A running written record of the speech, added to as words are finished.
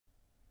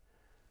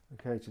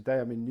Okay, today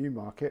I'm in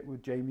Newmarket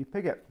with Jamie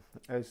Piggott.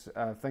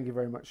 Thank you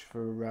very much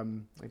for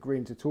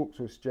agreeing to talk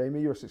to us,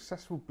 Jamie. You're a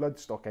successful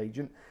bloodstock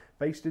agent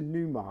based in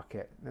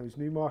Newmarket. Now, is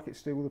Newmarket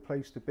still the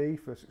place to be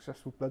for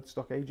successful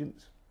bloodstock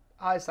agents?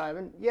 Hi,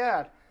 Simon.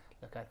 Yeah,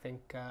 look, I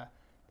think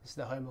this is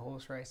the home of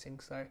horse racing,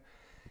 so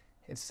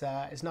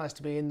it's nice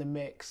to be in the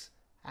mix.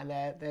 And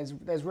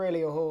there's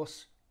really a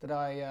horse that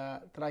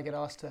I get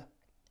asked to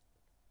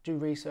do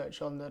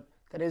research on that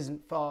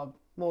isn't far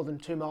more than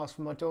 2 miles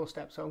from my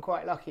doorstep, so I'm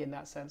quite lucky in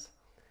that sense.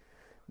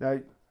 Now,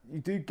 you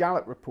do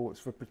Gallop reports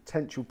for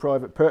potential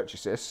private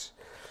purchases,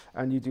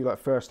 and you do like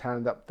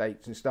first-hand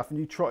updates and stuff. And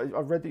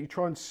I've read that you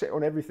try and sit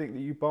on everything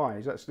that you buy.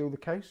 Is that still the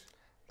case?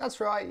 That's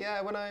right.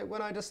 Yeah. When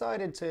I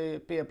decided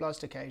to be a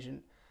bloodstock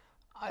agent,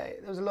 there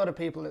was a lot of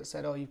people that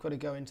said, "Oh, you've got to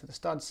go into the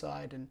stud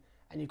side and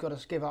you've got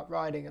to give up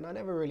riding," and I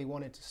never really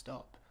wanted to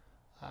stop.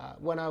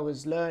 When I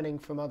was learning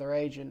from other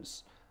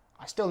agents,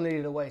 I still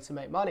needed a way to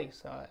make money,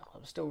 so I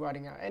was still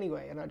riding out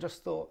anyway. And I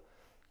just thought,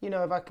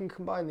 if I can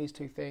combine these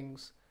two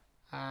things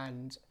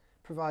and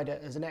provide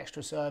it as an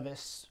extra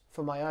service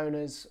for my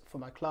owners, for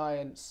my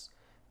clients,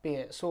 be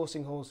it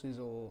sourcing horses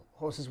or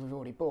horses we've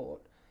already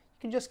bought,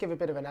 you can just give a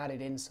bit of an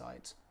added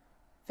insight.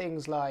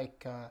 Things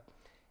like,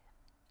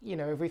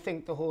 if we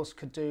think the horse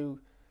could do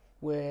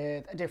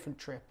with a different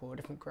trip or a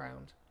different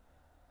ground.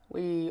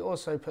 We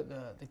also put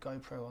the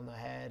GoPro on the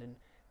head, and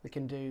we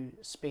can do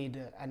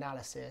speed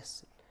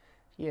analysis.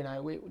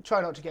 We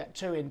try not to get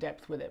too in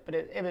depth with it, but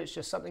if it's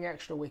just something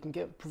extra we can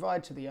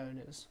provide to the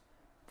owners,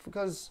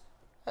 because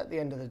at the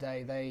end of the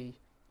day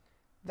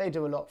they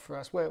do a lot for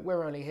us.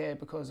 We're only here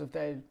because of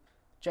their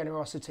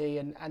generosity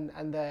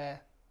and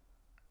their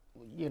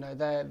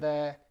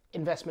their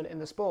investment in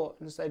the sport,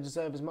 and they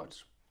deserve as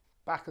much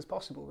back as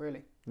possible,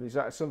 really. Is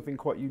that something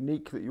quite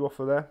unique that you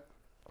offer there?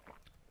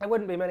 There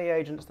wouldn't be many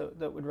agents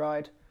that would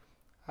ride.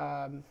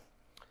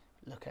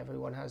 Look,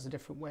 everyone has a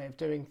different way of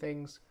doing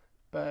things,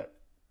 but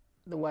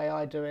the way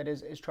I do it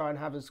is try and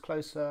have as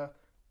close a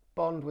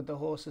bond with the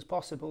horse as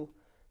possible,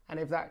 and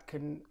if that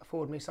can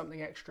afford me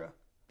something extra,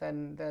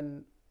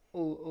 then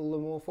all the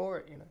more for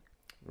it,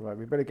 Right,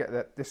 we better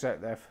get this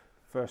out there.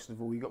 First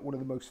of all, you got one of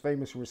the most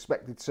famous and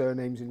respected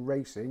surnames in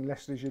racing.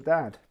 Lester's your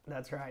dad.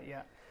 That's right,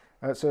 yeah.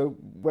 So,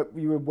 were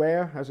you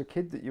aware as a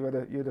kid that you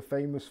had a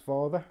famous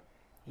father?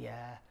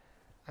 Yeah,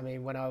 I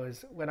mean, when I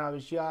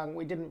was young,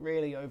 we didn't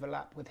really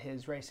overlap with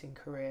his racing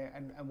career,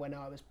 and when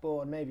I was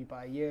born, maybe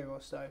by a year or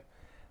so.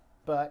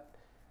 But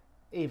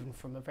even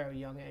from a very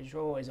young age,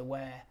 we're always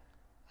aware.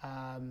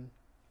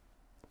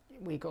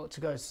 We got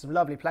to go to some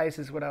lovely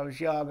places when I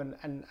was young,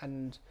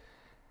 and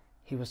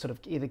he was sort of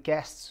either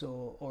guests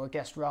or a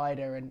guest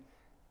rider, and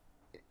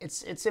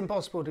it's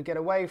impossible to get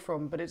away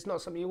from, but it's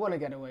not something you want to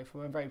get away from.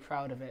 I'm very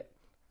proud of it,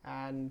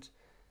 and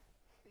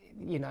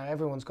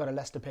everyone's got a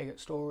Lester Piggott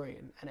story,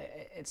 and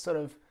it's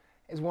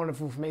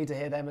wonderful for me to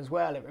hear them as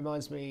well. It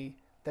reminds me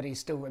that he's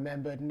still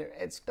remembered, and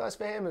it's nice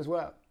for him as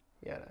well,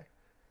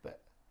 But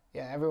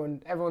yeah,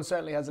 everyone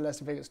certainly has a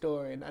Lester Piggott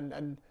story,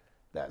 and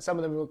some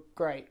of them were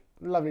great,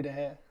 lovely to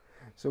hear.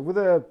 So with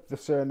the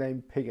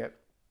surname Piggott,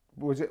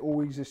 was it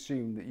always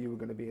assumed that you were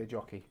going to be a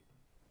jockey?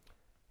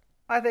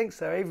 I think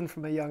so. Even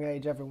from a young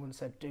age, everyone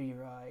said, "Do you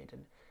ride?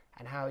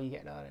 And how are you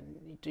getting on?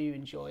 And do you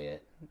enjoy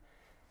it?"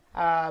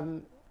 I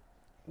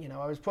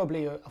was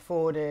probably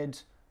afforded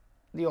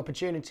the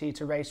opportunity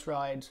to race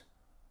ride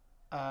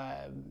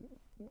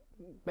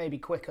maybe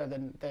quicker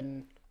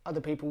than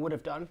other people would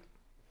have done.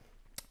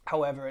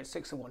 However, it's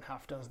 6 of one,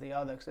 half does the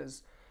other,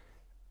 because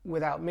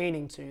without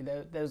meaning to,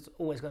 there's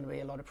always going to be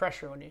a lot of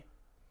pressure on you.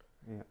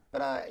 Yeah.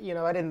 But I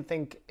didn't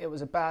think it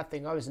was a bad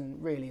thing. I was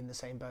really in the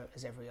same boat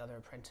as every other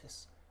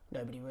apprentice.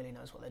 Nobody really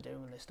knows what they're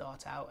doing when they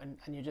start out, and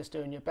you're just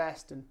doing your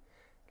best. And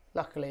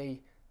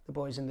luckily, the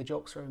boys in the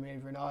jocks room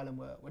over in Ireland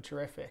were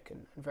terrific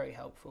and very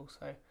helpful.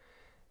 So,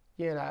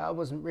 I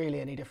wasn't really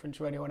any different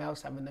to anyone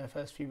else having their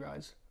first few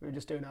rides. We were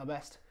just doing our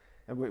best.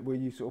 And were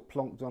you sort of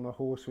plonked on a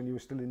horse when you were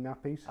still in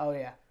nappies? Oh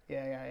yeah.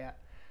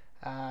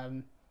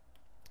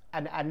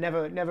 And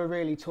never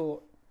really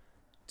taught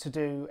to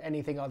do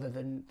anything other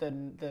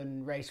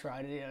than race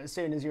ride. As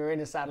soon as you were in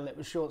a saddle, it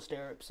was short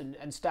stirrups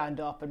and stand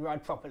up and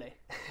ride properly.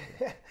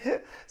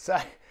 So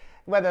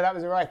whether that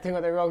was the right thing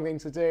or the wrong thing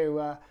to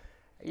do,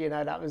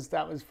 that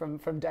was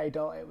from day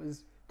dot.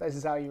 This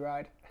is how you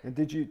ride. And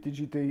did you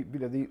do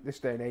this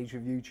day and age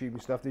of YouTube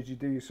and stuff? Did you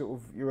do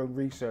your own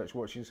research,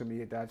 watching some of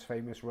your dad's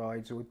famous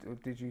rides, or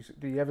did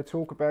you ever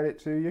talk about it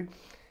to you?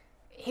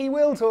 He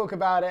will talk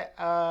about it.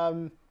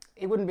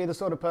 He wouldn't be the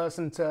sort of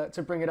person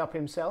to bring it up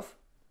himself.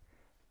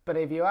 But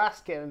if you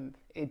ask him,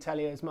 he'd tell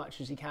you as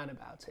much as he can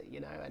about it,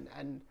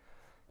 and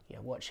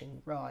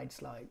watching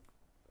rides like,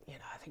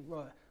 I think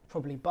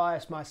probably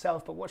biased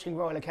myself, but watching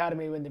Royal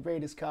Academy win the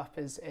Breeders' Cup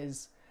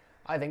is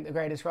I think the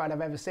greatest ride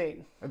I've ever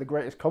seen. And the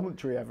greatest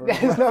commentary ever.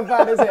 It's not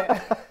bad, is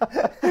it?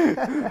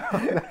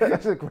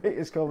 That's the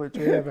greatest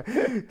commentary ever.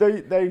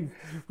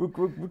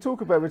 We'll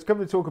talk about. We're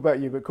coming to talk about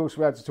you, but of course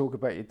we had to talk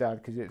about your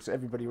dad because it's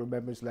everybody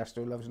remembers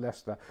Leicester, loves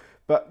Leicester.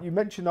 But you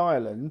mentioned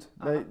Ireland.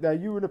 Now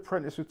you were an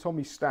apprentice with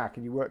Tommy Stack,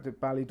 and you worked at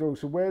Ballydoyle.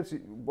 So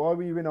why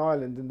were you in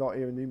Ireland and not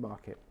here in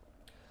Newmarket?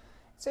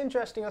 It's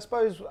interesting. I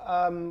suppose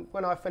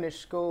when I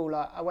finished school,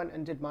 I went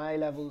and did my A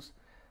levels,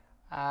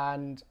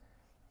 and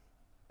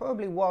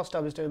probably whilst I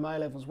was doing my A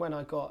levels, when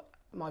I got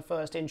my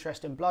first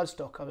interest in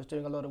bloodstock, I was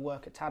doing a lot of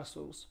work at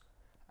Tattersalls.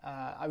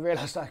 I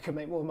realised I could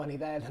make more money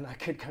there than I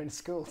could going to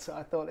school, so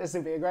I thought this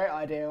would be a great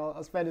idea.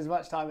 I'll spend as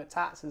much time at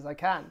Tats as I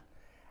can.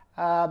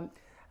 And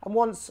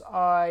once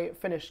I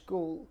finished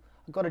school,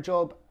 I got a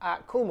job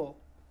at Coolmore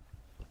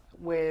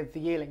with the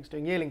yearlings,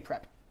 doing yearling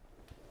prep,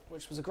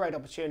 which was a great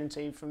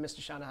opportunity from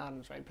Mr. Shanahan. I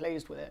was very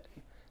pleased with it.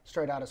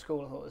 Straight out of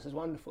school, I thought this is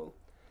wonderful.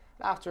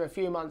 After a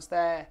few months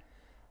there,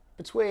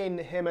 between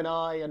him and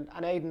I and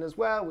Aidan as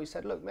well, we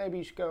said, look, maybe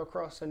you should go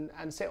across and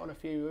sit on a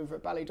few over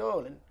at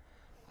Ballydoyle. And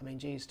I mean,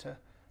 geez, to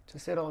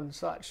sit on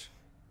such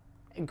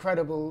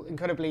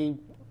incredibly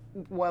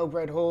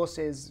well-bred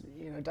horses,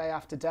 day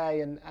after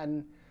day,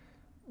 and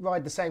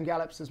ride the same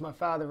gallops as my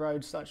father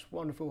rode such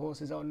wonderful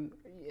horses on,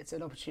 it's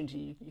an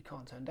opportunity you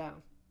can't turn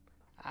down.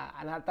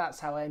 And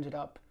that's how I ended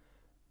up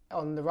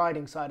on the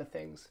riding side of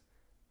things.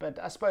 But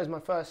I suppose my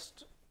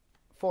first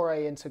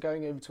foray into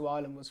going over to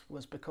Ireland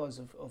was because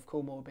of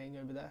Coolmore being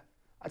over there.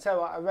 I tell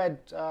you what, I read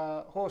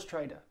Horse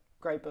Trader,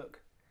 great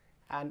book,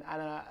 and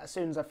as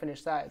soon as I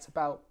finished that, it's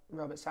about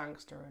Robert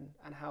Sangster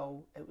and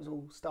how it was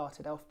all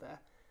started off there,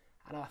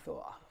 and I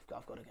thought,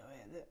 I've got to go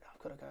here,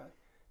 I've got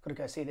to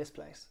go see this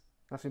place.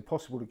 That's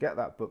impossible to get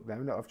that book now.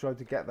 No, I've tried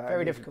to get that.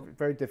 Very difficult.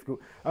 Very difficult.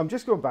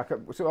 Just going back,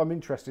 so I'm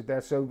interested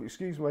there. So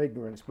excuse my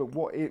ignorance, but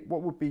what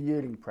would be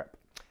yearling prep?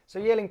 So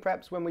yearling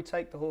prep's when we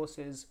take the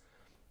horses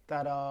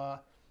that are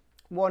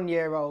 1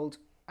 year old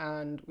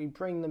and we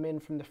bring them in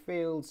from the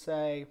field,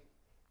 say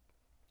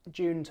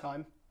June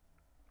time,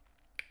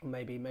 or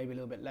maybe a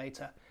little bit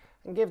later,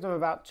 and give them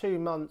about 2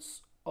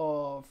 months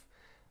of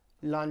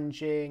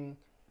lunging,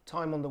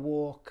 time on the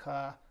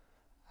walker,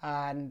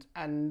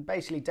 and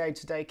basically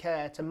day-to-day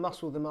care to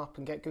muscle them up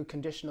and get good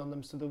condition on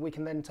them so that we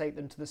can then take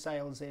them to the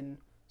sales in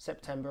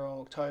September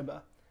or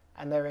October,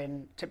 and they're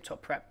in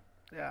tip-top prep,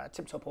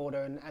 tip-top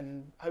order,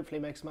 and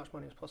hopefully make as much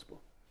money as possible.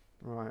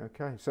 Right,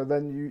 okay. So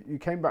then you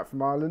came back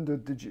from Ireland, or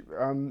did you?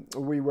 Or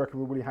were you working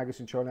with Willie Haggis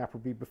and Charlie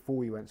Appleby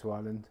before you went to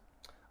Ireland?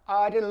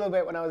 I did a little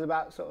bit when I was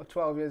about sort of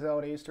 12 years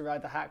old. I used to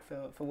ride the hack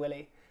for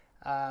Willie,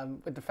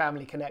 with the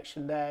family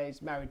connection there.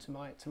 He's married to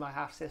my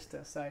half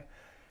sister, so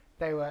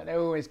they were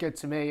always good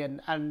to me.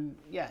 And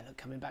yeah, look,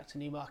 coming back to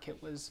Newmarket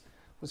was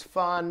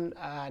fun.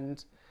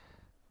 And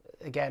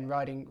again,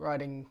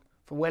 riding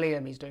for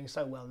William, he's doing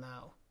so well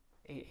now.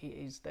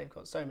 They've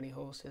got so many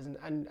horses,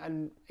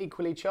 and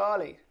equally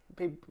Charlie.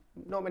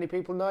 Not many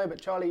people know,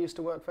 but Charlie used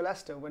to work for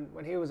Leicester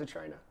when he was a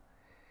trainer.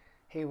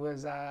 He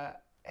was an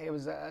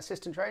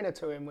assistant trainer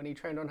to him when he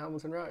trained on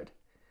Hamilton Road.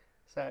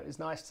 So it was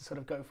nice to sort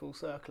of go full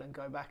circle and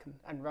go back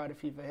and ride a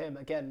few for him.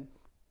 Again,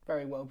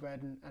 very well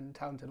bred and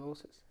talented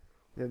horses.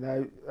 Yeah,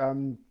 now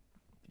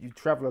you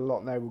travel a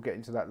lot now. We'll get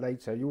into that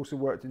later. You also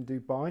worked in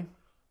Dubai.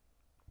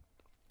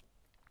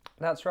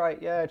 That's right.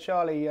 Yeah,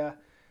 Charlie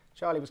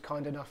was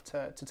kind enough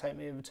to take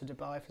me over to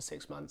Dubai for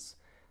 6 months.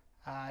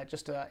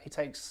 He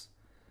takes.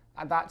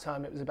 At that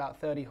time, it was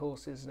about 30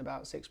 horses and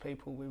about 6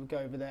 people. We would go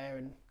over there,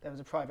 and there was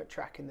a private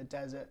track in the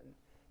desert. And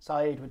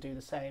Saeed would do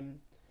the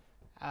same.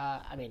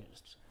 I mean, it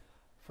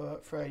was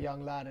for a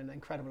young lad an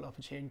incredible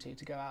opportunity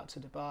to go out to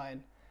Dubai,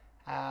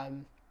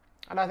 and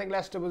I think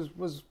Leicester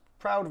was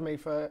proud of me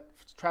for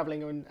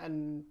travelling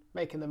and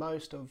making the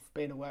most of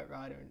being a work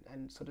rider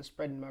and sort of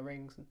spreading my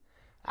rings. And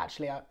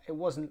actually, it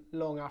wasn't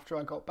long after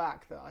I got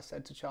back that I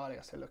said to Charlie,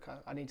 I said, look,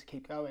 I need to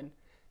keep going.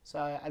 So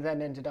I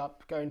then ended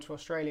up going to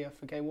Australia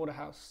for Gay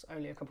Waterhouse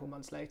only a couple of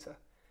months later,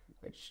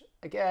 which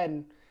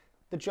again,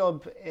 the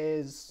job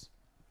is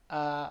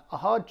a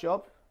hard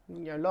job,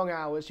 long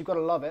hours, you've got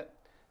to love it,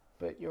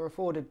 but you're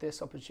afforded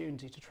this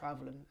opportunity to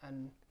travel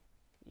and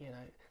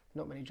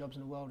not many jobs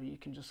in the world where you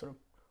can just sort of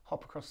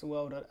hop across the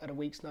world at a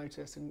week's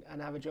notice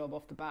and have a job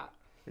off the bat.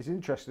 It's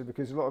interesting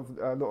because a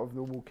lot of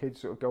normal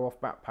kids sort of go off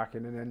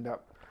backpacking and end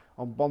up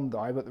on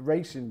Bondi, but the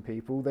racing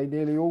people, they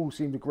nearly all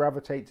seem to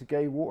gravitate to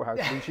Gay Waterhouse.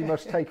 I mean, she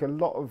must take a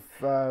lot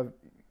of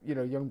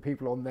young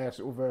people on their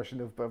sort of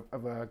version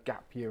of a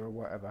gap year or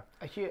whatever.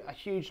 A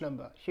huge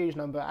number,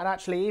 and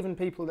actually even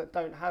people that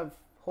don't have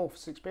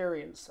horse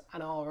experience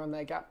and are on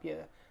their gap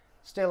year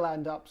still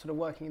end up sort of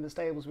working in the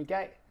stables with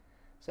Gay.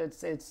 So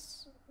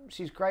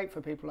she's great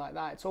for people like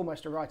that. It's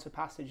almost a rite of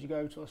passage. You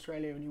go to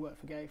Australia and you work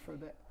for Gay for a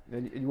bit.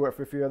 And you work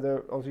for a few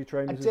other Aussie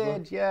trainers as well? I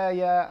did,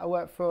 yeah. I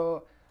worked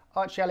for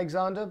Archie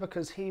Alexander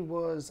because he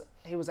was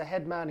a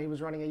head man. He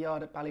was running a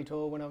yard at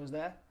Ballydoyle when I was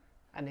there,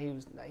 and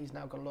he's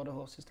now got a lot of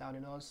horses down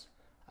in Oz.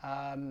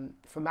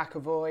 For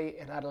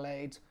McAvoy in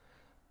Adelaide,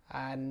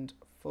 and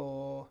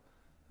for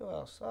who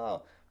else?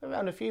 Oh,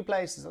 around a few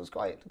places. I was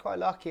quite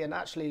lucky and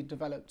actually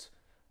developed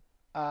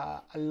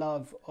a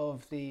love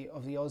of the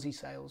Aussie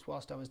sales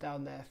whilst I was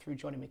down there through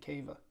Johnny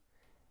McKeever.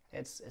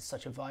 It's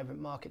such a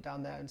vibrant market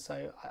down there, and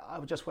so I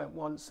just went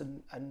once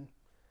and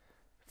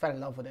fell in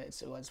love with it.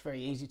 So it's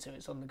very easy to.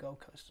 It's on the Gold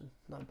Coast, and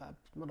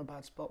not a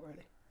bad spot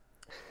really.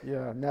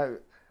 Yeah. Now,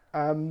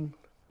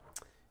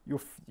 you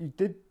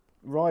did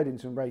ride in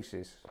some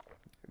races.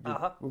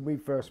 When we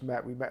first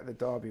met, we met at the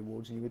Derby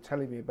Awards, and you were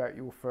telling me about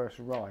your first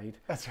ride.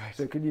 That's right.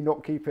 So can you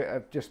not keep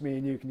it just me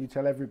and you? Can you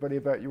tell everybody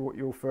about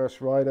your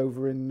first ride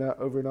over in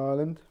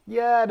Ireland?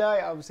 Yeah, no.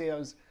 Obviously, I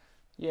was,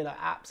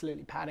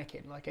 absolutely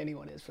panicking like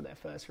anyone is for their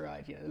first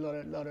ride. A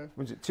lot of.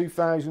 Was it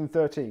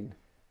 2013? I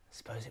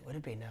suppose it would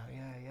have been now.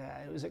 Yeah.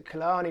 It was at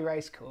Killarney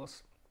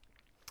Racecourse.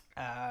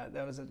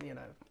 There was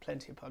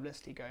plenty of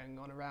publicity going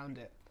on around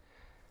it,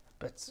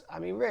 but I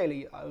mean,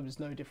 really, I was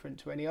no different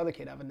to any other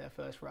kid having their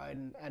first ride,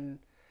 and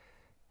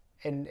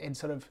in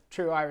sort of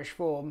true Irish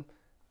form,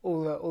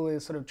 all the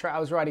sort of I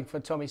was riding for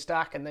Tommy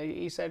Stack, and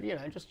he said,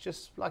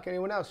 just like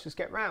anyone else, just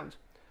get round.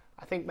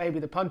 I think maybe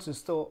the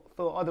punters thought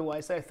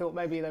otherwise. They thought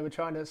maybe they were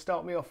trying to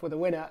start me off with a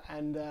winner,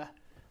 and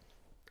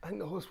I think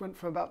the horse went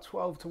from about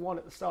 12-1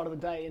 at the start of the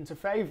day into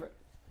favourite,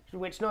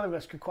 which none of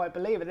us could quite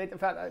believe. In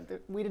fact,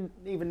 we didn't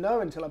even know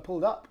until I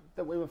pulled up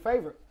that we were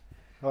favourite.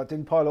 Well, it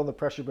didn't pile on the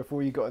pressure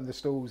before you got in the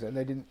stalls, and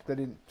they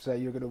didn't say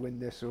you're going to win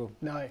this or.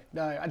 No.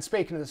 And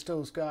speaking of the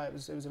stalls, Guy, it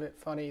was a bit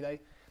funny. They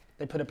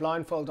put a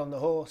blindfold on the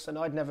horse, and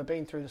I'd never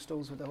been through the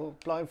stalls with the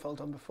blindfold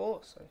on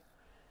before. So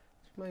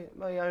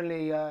my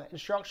only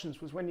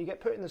instructions was when you get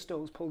put in the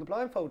stalls, pull the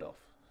blindfold off.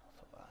 I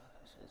thought, wow,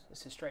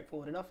 this is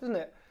straightforward enough, isn't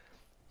it?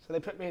 So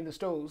they put me in the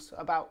stalls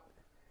about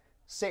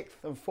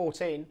 6th of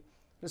 14.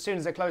 As soon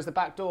as they closed the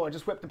back door, I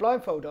just whipped the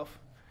blindfold off.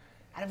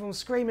 And everyone was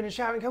screaming and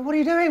shouting, going, "What are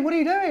you doing? What are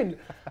you doing?"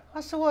 I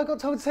said, "Well, I got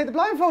told to take the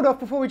blindfold off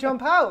before we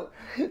jump out."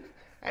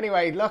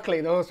 Anyway, luckily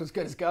the horse was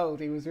good as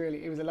gold. He was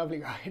a lovely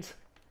ride.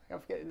 I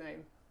forget the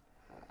name.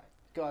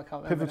 God, I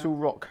can't remember. Pivotal now.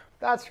 Rock.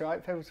 That's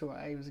right, Pivotal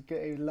Rock. He was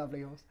a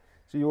lovely horse.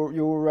 So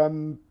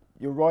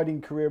your riding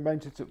career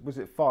amounted to, was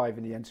it 5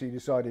 in the end? So you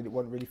decided it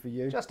wasn't really for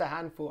you? Just a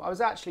handful. I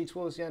was actually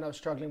towards the end. I was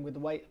struggling with the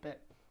weight a bit,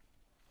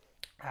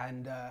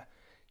 and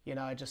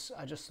I just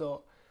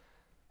thought.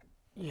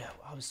 Yeah,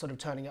 I was sort of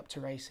turning up to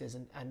races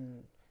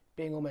and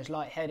being almost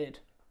lightheaded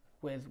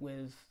with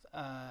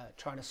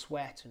trying to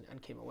sweat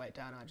and keep my weight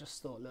down. I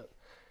just thought, look,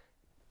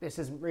 this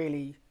isn't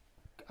really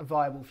a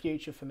viable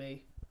future for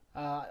me.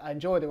 I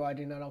enjoy the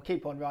riding and I'll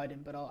keep on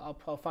riding, but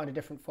I'll find a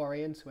different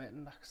foray into it.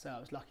 And like I said, I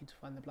was lucky to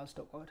find the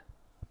Bloodstock ride.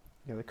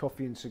 Yeah, the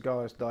coffee and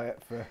cigars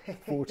diet for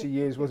 40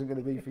 years wasn't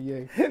going to be for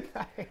you.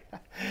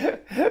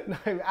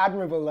 No,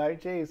 admirable though,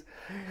 jeez.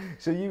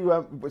 So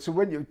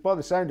by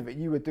the sound of it,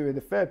 you were doing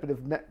a fair bit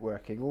of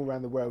networking all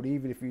around the world,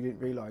 even if you didn't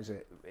realise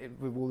it,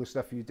 with all the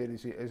stuff you did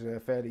as a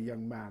fairly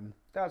young man.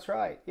 That's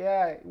right.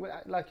 Yeah,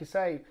 like you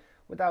say,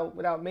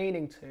 without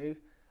meaning to,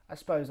 I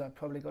suppose I've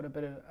probably got a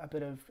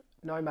bit of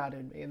nomad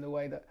in me in the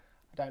way that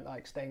I don't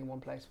like staying in one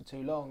place for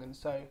too long, and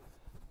so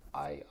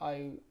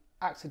I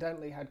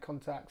accidentally had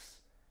contacts.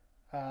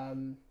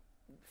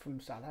 From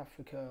South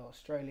Africa,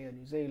 Australia,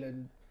 New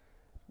Zealand,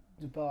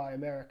 Dubai,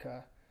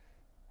 America,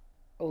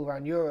 all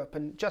around Europe,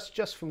 and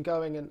just from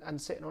going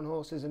and sitting on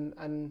horses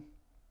and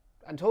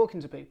talking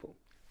to people,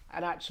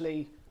 and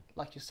actually,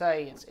 like you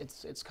say,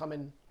 it's come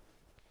in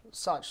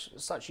such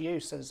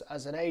use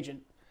as an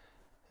agent.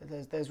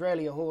 There's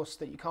rarely a horse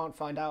that you can't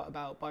find out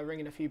about by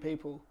ringing a few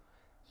people,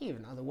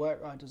 even other work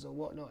riders or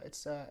whatnot.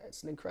 It's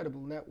an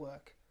incredible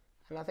network,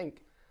 and I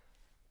think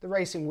the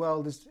racing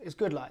world is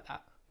good like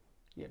that.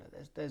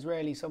 There's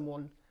rarely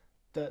someone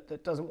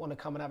that doesn't want to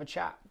come and have a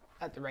chat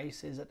at the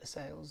races, at the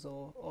sales,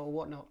 or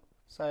whatnot.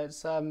 So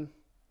it's the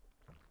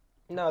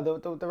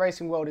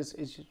racing world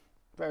is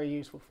very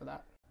useful for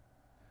that.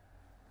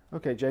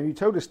 Okay, Jamie, you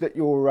told us that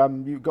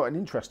you got an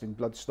interest in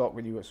bloodstock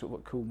when you were sort of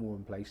at Coolmore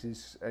and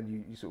places, and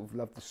you sort of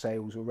loved the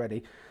sales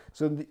already.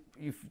 So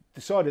you've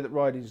decided that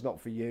riding is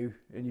not for you,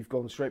 and you've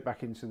gone straight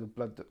back into the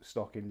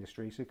bloodstock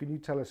industry. So can you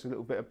tell us a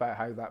little bit about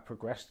how that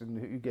progressed and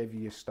who gave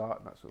you your start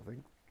and that sort of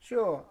thing?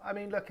 Sure. I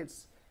mean, look,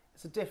 it's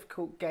a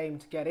difficult game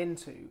to get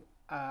into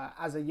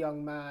as a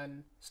young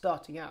man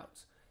starting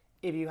out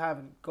if you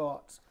haven't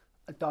got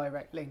a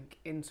direct link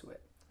into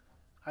it.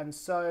 And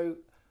so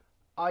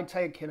I'd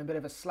taken a bit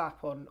of a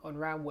slap on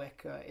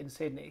Randwick in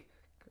Sydney.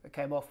 I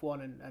came off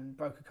one and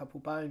broke a couple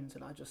bones,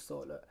 and I just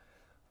thought, look,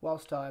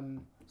 whilst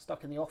I'm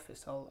stuck in the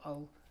office,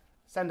 I'll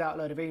send out a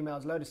load of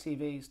emails, a load of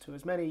CVs to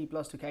as many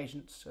Bloodstock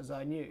agents as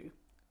I knew,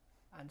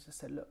 and just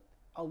said, look,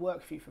 I'll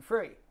work for you for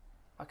free.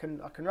 I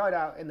can ride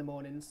out in the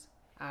mornings,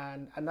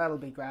 and that'll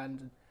be grand,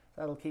 and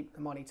that'll keep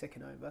the money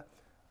ticking over.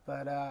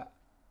 But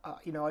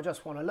I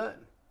just want to learn.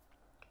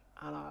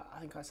 And I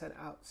think I sent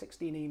out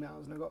 16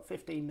 emails, and I got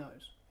 15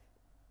 no's.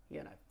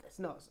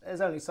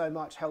 There's only so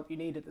much help you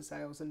need at the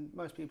sales, and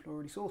most people are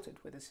already sorted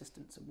with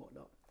assistants and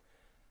whatnot.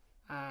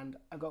 And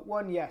I got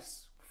one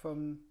yes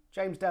from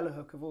James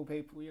Delahook, of all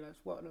people.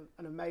 What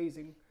an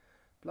amazing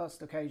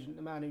Bloodstock agent,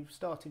 the man who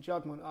started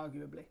Judgment,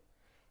 arguably.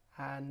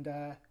 And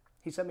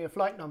he sent me a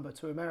flight number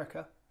to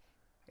America.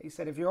 He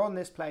said, if you're on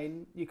this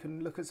plane, you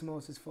can look at some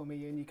horses for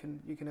me and you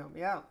can help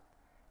me out.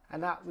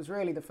 And that was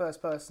really the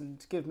first person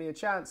to give me a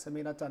chance. I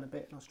mean, I'd done a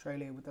bit in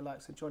Australia with the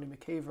likes of Johnny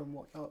McKeever and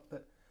whatnot,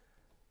 but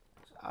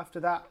after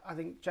that, I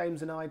think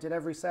James and I did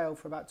every sale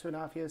for about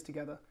 2.5 years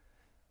together.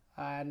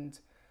 And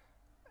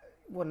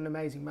what an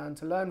amazing man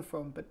to learn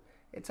from. But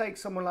it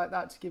takes someone like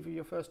that to give you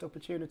your first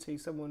opportunity,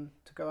 someone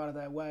to go out of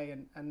their way,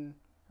 and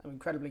I'm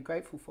incredibly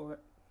grateful for it.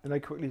 And how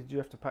quickly did you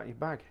have to pack your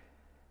bag?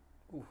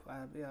 Ooh,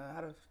 I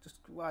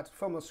had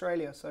from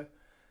Australia, so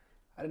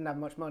I didn't have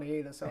much money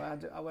either. So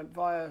I went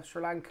via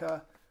Sri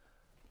Lanka,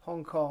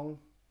 Hong Kong,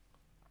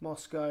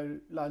 Moscow,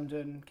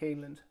 London,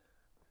 Keeneland.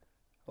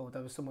 Or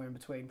there was somewhere in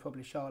between,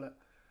 probably Charlotte.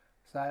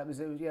 So it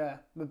was yeah.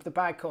 The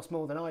bag cost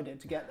more than I did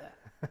to get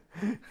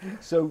there.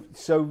 So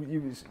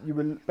you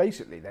were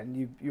basically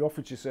then you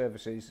offered your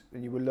services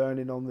and you were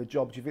learning on the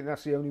job. Do you think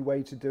that's the only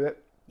way to do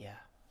it? Yeah.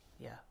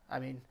 I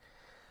mean,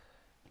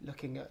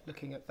 looking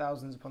at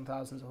thousands upon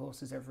thousands of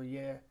horses every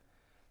year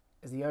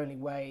is the only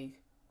way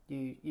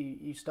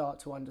you start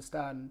to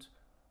understand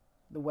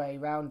the way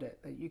around it.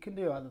 That you can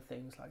do other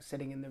things like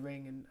sitting in the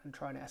ring and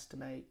trying to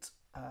estimate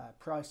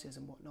prices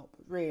and whatnot,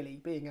 but really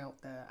being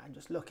out there and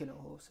just looking at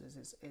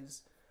horses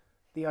is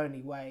the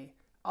only way.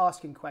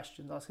 Asking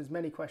questions, ask as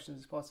many questions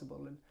as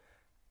possible, and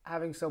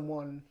having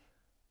someone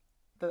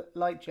that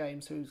like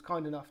James who's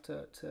kind enough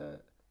to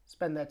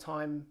spend their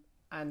time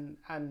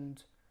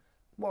and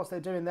whilst they're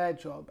doing their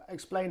job,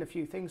 explain a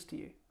few things to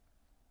you,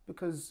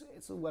 because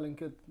it's all well and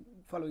good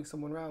following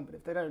someone around, but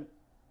if they don't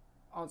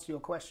answer your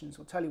questions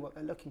or tell you what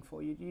they're looking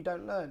for, you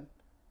don't learn.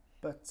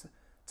 But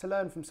to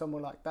learn from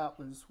someone like that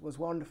was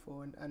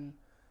wonderful, and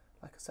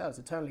like I said, I was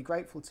eternally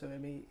grateful to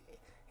him.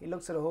 He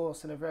looks at a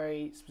horse in a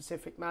very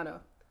specific manner,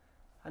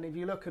 and if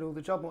you look at all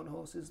the Jobmont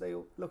horses, they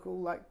all look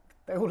like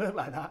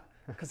that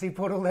because he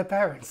brought all their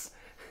parents.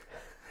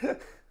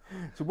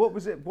 So what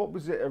was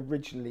it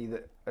originally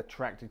that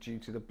attracted you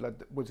to the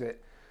blood? Was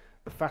it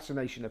the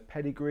fascination of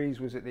pedigrees?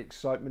 Was it the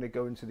excitement of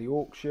going to the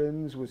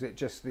auctions? Was it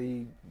just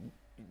the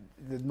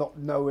not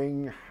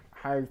knowing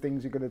how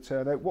things are going to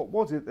turn out? What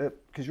was it that,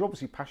 because you're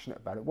obviously passionate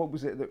about it, what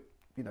was it that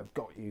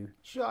got you?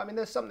 Sure, I mean,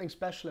 there's something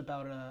special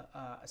about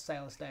a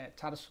sales day at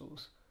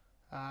Tattersall's.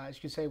 As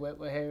you can see,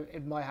 we're here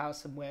in my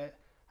house and we're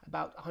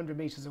about 100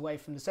 metres away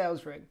from the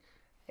sales ring.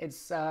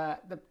 It's the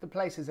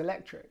place is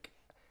electric,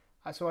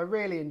 so I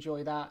really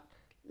enjoy that.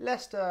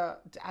 Leicester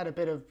had a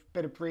bit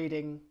of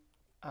breeding,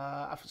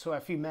 so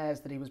a few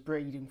mares that he was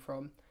breeding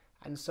from,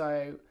 and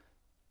so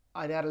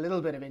I'd had a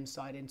little bit of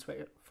insight into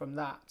it from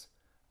that.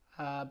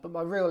 But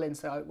my real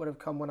insight would have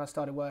come when I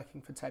started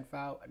working for Ted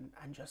Vout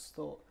and just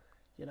thought,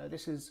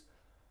 this is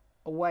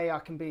a way I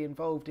can be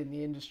involved in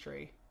the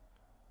industry,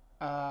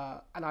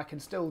 and I can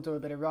still do a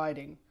bit of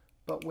riding,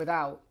 but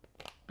without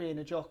being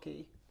a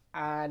jockey.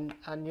 And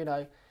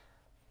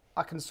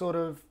I can sort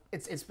of,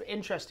 it's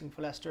interesting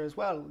for Leicester as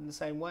well in the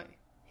same way.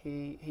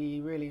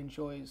 He really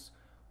enjoys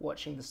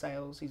watching the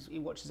sales. He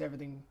watches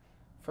everything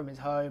from his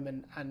home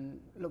and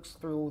looks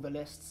through all the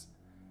lists.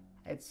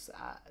 It's,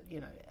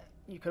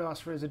 you can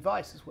ask for his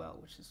advice as well,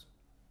 which is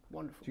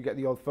wonderful. Do you get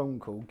the odd phone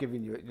call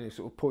giving you,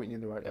 sort of pointing you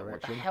in the right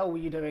direction? What the hell were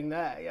you doing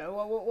there?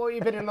 What were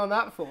you bidding on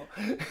that for?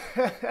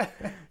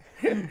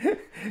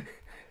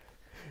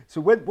 So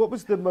what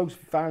was the most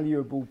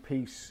valuable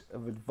piece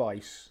of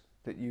advice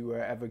that you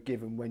were ever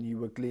given when you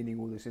were gleaning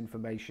all this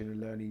information and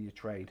learning your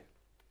trade?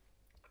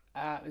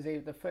 It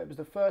was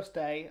the first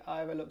day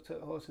I ever looked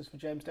at horses for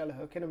James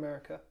Delahook in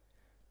America.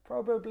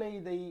 Probably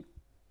the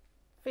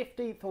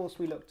 15th horse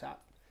we looked at.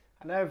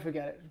 I'll never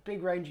forget it.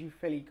 Big rangy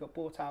filly got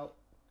bought out,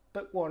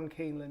 book one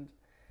Keeneland,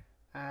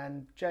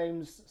 and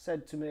James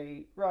said to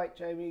me, "Right,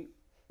 Jamie,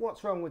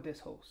 what's wrong with this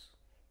horse?"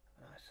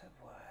 And I said,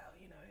 "Well,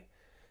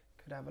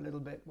 could have a little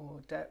bit more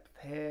depth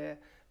here,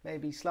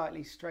 maybe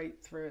slightly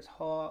straight through its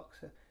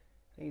hocks." And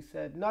he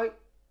said, "No,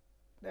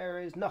 there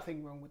is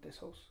nothing wrong with this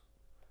horse."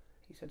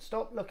 He said,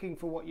 "Stop looking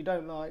for what you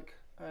don't like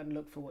and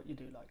look for what you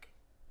do like."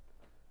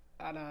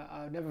 And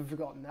I've never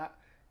forgotten that.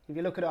 If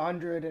you look at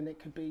 100 and it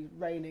could be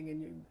raining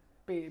and you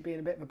be in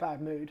a bit of a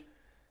bad mood,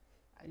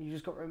 and you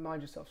just got to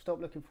remind yourself,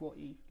 stop looking for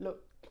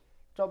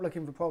stop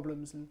looking for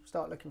problems and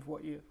start looking for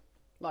what you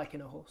like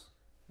in a horse.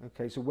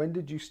 Okay, so when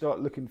did you start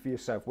looking for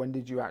yourself? When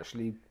did you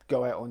actually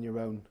go out on your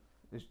own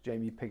as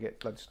Jamie Piggott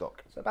Bloodstock?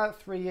 So about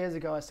 3 years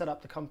ago, I set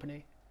up the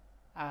company.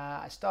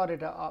 I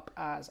started it up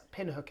as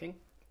pin hooking,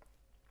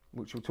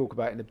 which we'll talk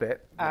about in a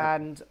bit.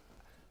 And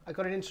I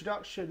got an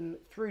introduction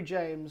through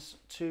James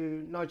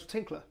to Nigel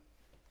Tinkler,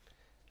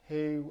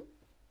 he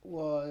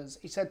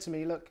said to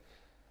me, "Look,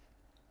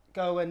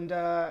 go and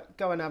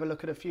have a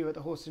look at a few at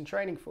the horses in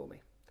training for me."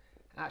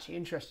 And actually,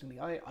 interestingly,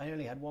 I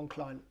only had one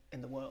client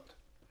in the world.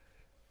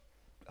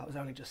 I was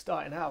only just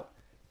starting out,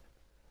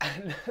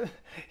 and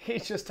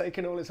he's just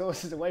taken all his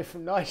horses away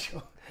from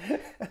Nigel.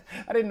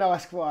 I didn't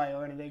ask why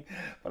or anything,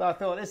 but I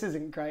thought, this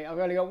isn't great. I've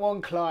only got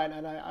one client,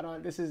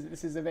 and this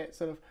is a bit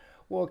sort of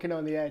walking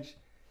on the edge.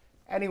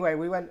 Anyway,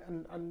 we went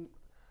and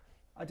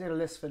I did a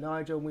list for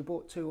Nigel, and we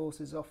bought 2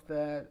 horses off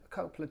there, a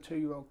couple of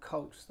 2-year-old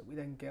colts that we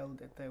then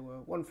gelded. They were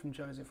one from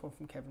Joseph, one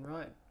from Kevin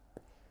Ryan.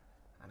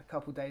 And a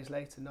couple of days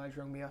later,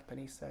 Nigel rang me up and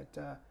he said,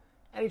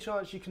 "Any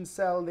chance you can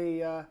sell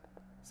the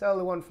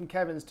one from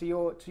Kevin's to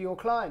your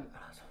client?"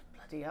 And I was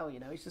like, bloody hell,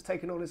 he's just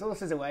taken all his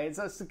horses away. It's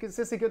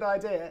just a good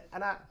idea.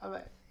 And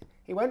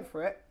he went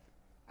for it,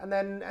 and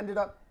then ended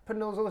up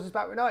putting all his horses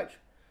back with Nigel.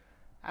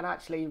 And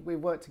actually, we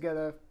worked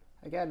together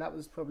again. That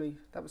was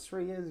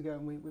 3 years ago,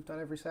 and we've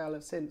done every sale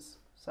since.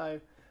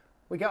 So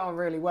we get on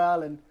really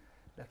well, and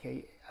look,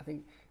 I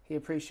think he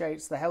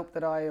appreciates the help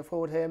that I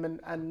afford him,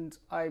 and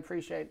I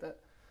appreciate that.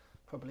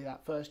 Probably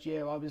that first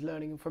year I was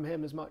learning from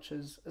him as much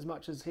as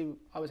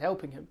I was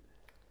helping him.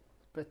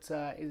 But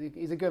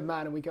he's a good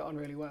man, and we get on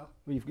really well.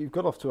 You've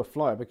got off to a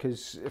flyer,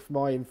 because if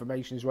my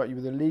information is right, you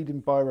were the leading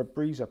buyer of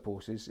Breeze Up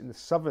horses in the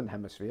Southern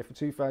Hemisphere for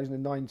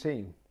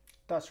 2019.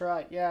 That's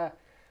right, yeah.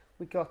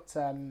 We got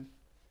some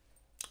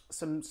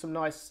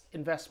nice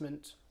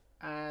investment,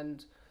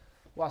 and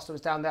whilst I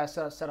was down there,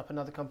 so I set up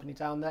another company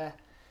down there.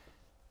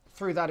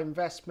 Through that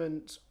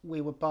investment, we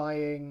were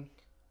buying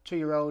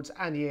 2-year-olds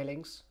and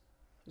yearlings.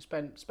 We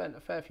spent a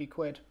fair few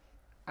quid,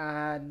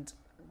 and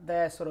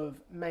their sort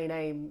of main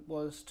aim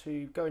was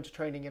to go into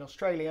training in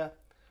Australia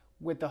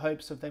with the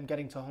hopes of them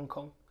getting to Hong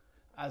Kong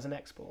as an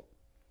export.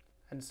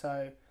 And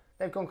so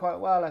they've gone quite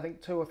well. I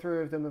think 2 or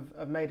 3 of them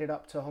have made it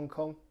up to Hong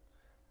Kong.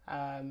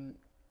 I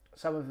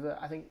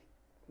think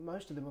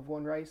most of them have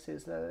won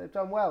races. They've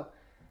done well.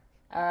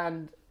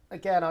 And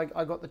again,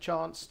 I got the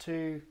chance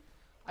to...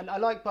 And I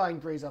like buying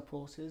Breeze Up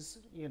horses,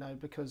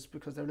 because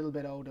they're a little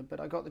bit older, but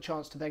I got the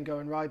chance to then go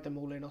and ride them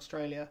all in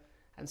Australia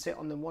and sit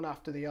on them one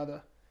after the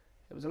other.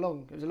 It was a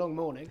long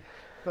morning,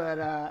 but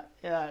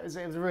it was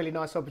a really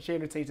nice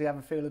opportunity to have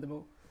a feel of them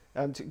all.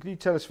 And can you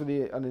tell us, for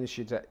the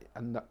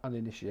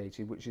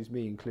uninitiated, which is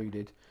me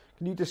included,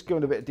 can you just go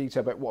into a bit of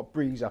detail about what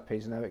Breeze Up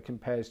is and how it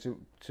compares to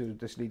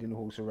this leading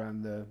horse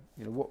around the,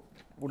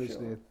 what is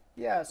the...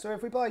 Yeah, so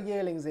if we buy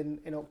yearlings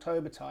in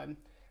October time,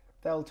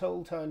 they'll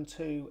all turn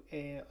 2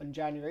 in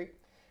January,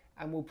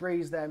 and we'll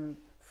breeze them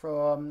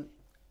from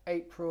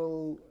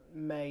April,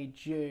 May,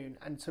 June.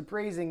 And so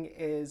breezing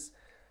is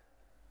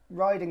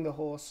riding the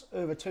horse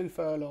over 2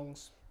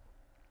 furlongs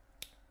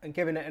and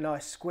giving it a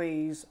nice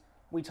squeeze.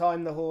 We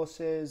time the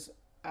horses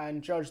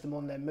and judge them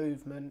on their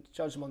movement,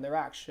 judge them on their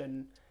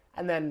action,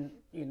 and then,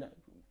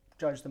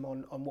 judge them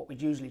on what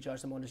we'd usually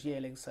judge them on as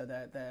yearlings, so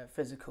their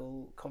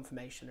physical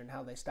conformation and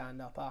how they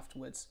stand up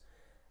afterwards.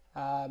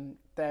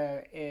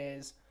 There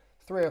is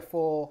 3 or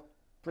 4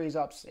 breeze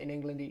ups in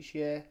England each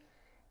year,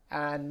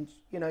 and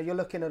you're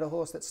looking at a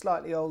horse that's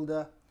slightly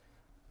older,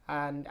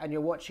 and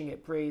you're watching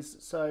it breeze.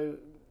 So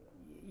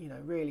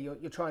really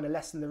you're trying to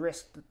lessen the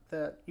risk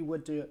that you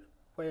would do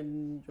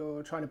when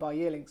you're trying to buy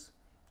yearlings.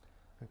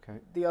 Okay.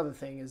 The other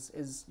thing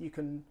is you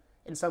can,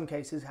 in some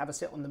cases, have a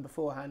sit on them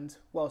beforehand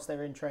whilst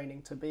they're in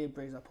training to be a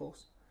breeze up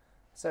horse.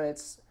 So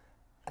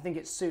I think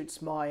it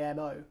suits my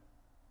MO,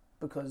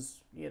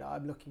 because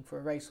I'm looking for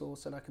a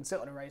racehorse and I can sit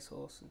on a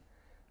racehorse, and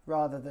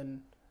rather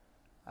than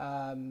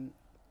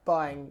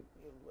buying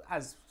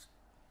as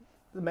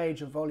the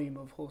major volume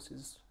of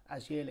horses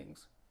as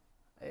yearlings.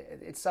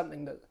 It's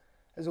something that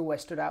has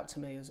always stood out to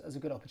me as a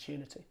good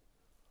opportunity.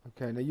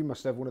 Okay, now you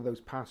must have one of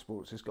those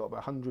passports that's got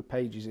about 100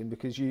 pages in,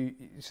 because it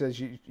says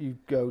you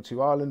go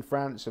to Ireland,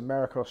 France,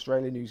 America,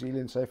 Australia, New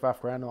Zealand, South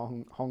Africa and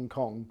Hong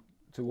Kong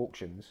to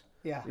auctions.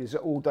 Yeah. Is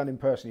it all done in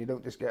person? You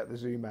don't just get the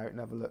Zoom out and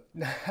have a look?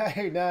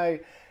 No.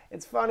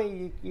 It's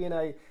funny,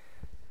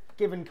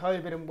 given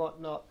COVID and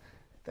whatnot,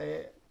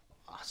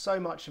 so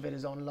much of it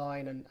is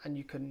online, and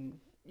you can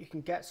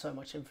get so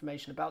much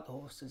information about the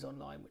horses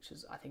online, which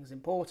I think is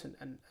important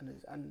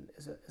and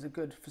is a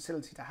good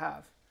facility to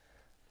have.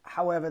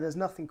 However, there's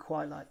nothing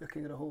quite like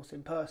looking at a horse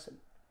in person,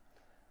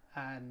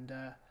 and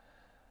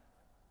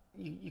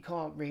you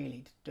can't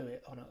really do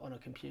it on a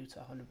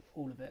computer,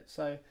 all of it.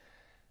 So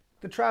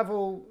the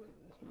travel,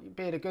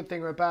 be it a good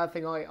thing or a bad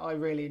thing, I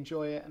really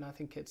enjoy it, and I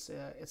think it's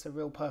a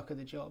real perk of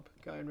the job,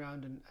 going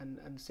around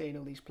and seeing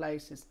all these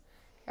places.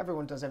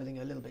 Everyone does everything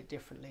a little bit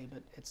differently,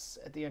 but it's,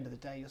 at the end of the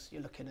day,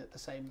 you're looking at the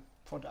same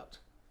product.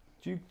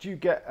 Do you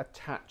get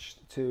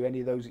attached to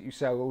any of those that you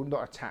sell, or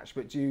not attached,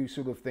 but do you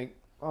sort of think,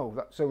 oh,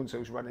 that so and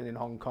so's running in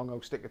Hong Kong, I'll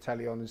stick a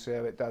telly on and see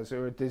how it does,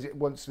 or does it,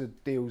 once the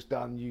deal's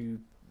done, you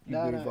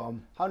move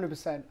on?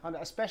 100%,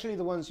 especially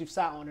the ones you've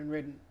sat on and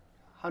ridden,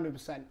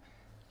 100%.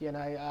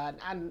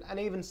 And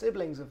even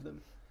siblings of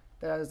them.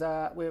 There's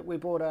we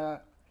bought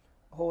a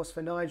horse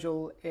for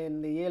Nigel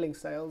in the yearling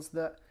sales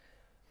that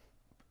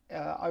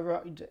I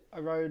rode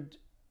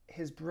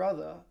her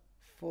brother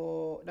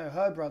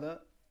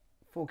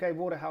for Gabe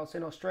Waterhouse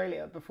in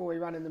Australia before he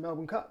ran in the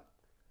Melbourne Cup,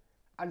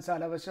 and so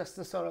that was just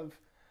a sort of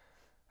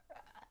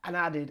an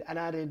added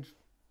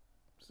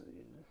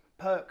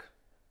perk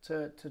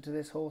to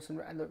this horse,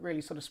 and that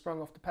really sort of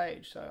sprung off the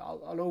page. So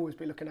I'll always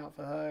be looking out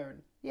for her,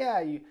 and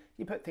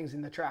you put things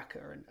in the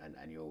tracker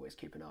and you always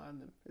keep an eye on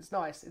them. It's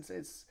nice.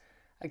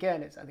 I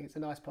think it's a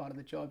nice part of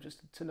the job,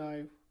 just to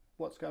know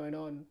what's going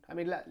on. I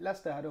mean,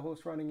 Leicester had a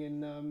horse running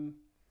in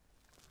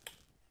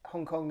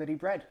Hong Kong that he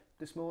bred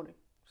this morning.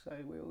 So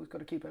we always got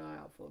to keep an eye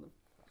out for them.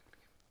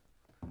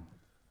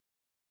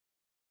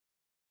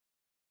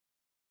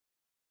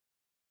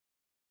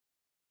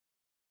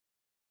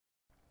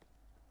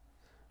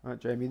 Right,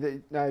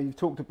 Jamie. Now you've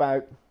talked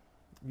about,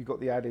 you've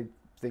got the added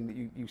thing that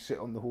you sit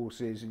on the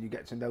horses and you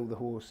get to know the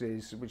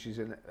horses, which is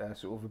a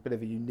sort of a bit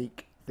of a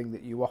unique thing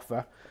that you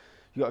offer.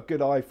 You've got a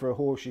good eye for a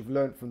horse. You've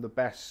learnt from the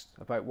best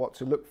about what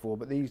to look for.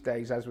 But these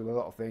days, as with a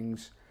lot of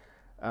things,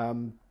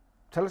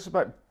 tell us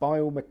about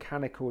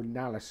biomechanical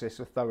analysis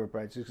of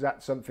thoroughbreds. Is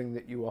that something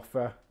that you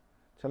offer?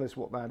 Tell us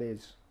what that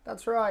is.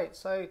 That's right.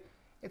 So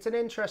it's an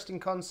interesting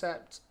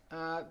concept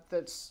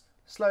that's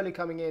slowly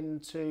coming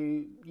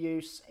into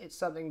use. It's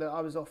something that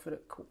I was offered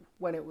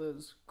when it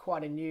was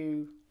quite a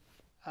new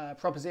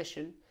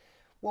proposition.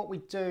 What we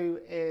do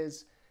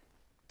is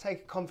take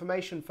a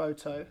confirmation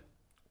photo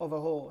of a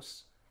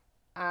horse,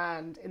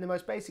 and in the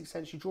most basic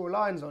sense, you draw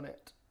lines on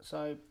it.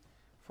 So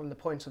from the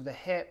point of the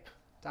hip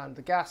down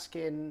the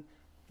gaskin,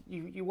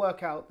 you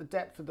work out the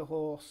depth of the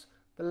horse,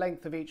 the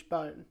length of each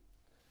bone.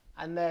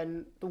 And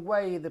then the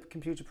way the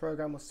computer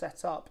program was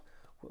set up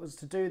was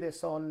to do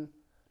this on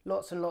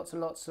lots and lots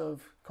and lots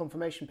of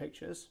confirmation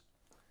pictures,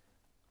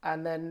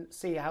 and then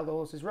see how the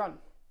horses run,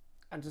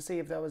 and to see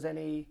if there was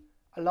any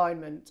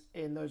alignment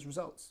in those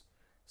results.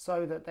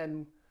 So that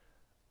then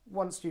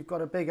once you've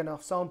got a big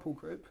enough sample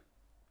group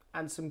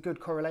and some good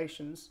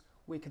correlations,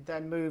 we could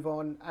then move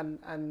on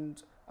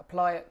and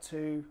apply it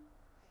to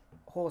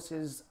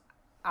horses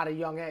at a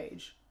young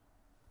age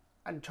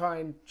and try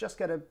and just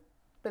get a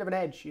bit of an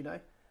edge, you know.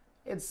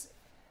 It's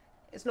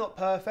not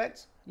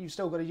perfect. You've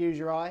still got to use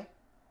your eye,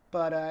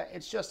 but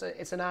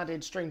it's an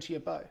added string to your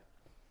bow.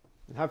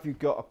 And have you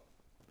got?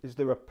 Is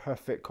there a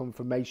perfect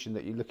confirmation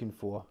that you're looking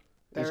for?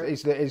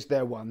 Is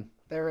there one?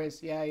 There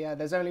is, yeah.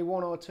 There's only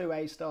 1 or 2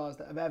 A stars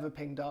that have ever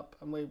pinged up,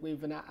 and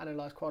we've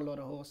analysed quite a lot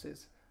of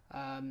horses.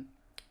 I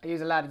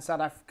use a lad in South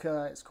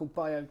Africa. It's called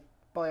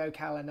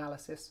BioCal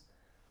analysis,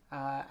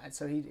 and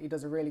so he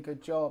does a really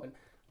good job, and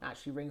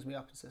actually rings me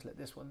up and says, "Look,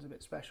 this one's a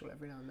bit special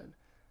every now and then."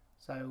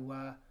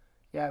 So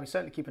yeah, we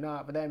certainly keep an eye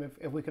out for them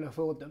if we can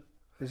afford them.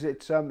 Is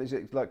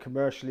it like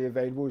commercially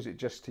available? Is it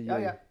just to you?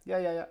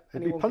 Yeah.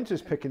 There'd be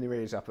punters picking their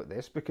ears up at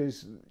this,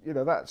 because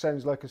that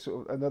sounds like a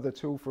sort of another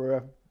tool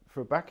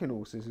for backing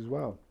horses as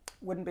well.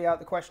 Wouldn't be out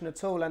the question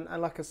at all. And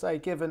like I say,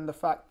 given the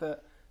fact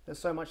that there's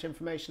so much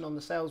information on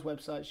the sales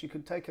websites, you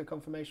could take a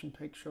confirmation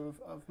picture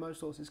of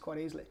most horses quite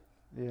easily.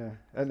 Yeah,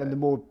 and then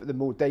the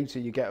more data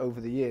you get over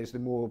the years, the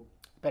more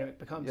better it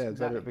becomes. Yeah,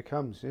 exactly. better it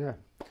becomes. Yeah.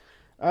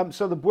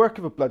 So the work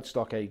of a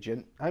bloodstock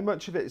agent, how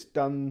much of it is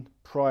done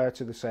prior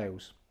to the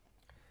sales?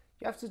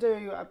 You have to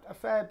do a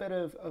fair bit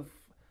of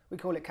we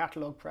call it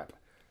catalogue prep.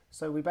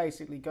 So we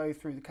basically go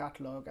through the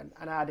catalogue and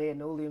add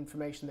in all the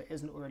information that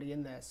isn't already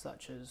in there,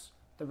 such as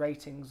the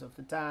ratings of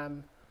the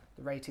dam,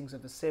 the ratings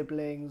of the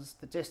siblings,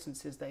 the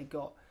distances they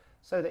got,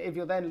 so that if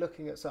you're then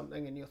looking at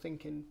something and you're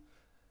thinking,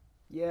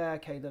 yeah,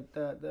 okay,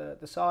 the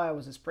sire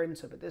was a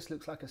sprinter, but this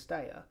looks like a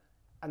stayer,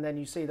 and then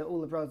you see that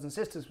all the brothers and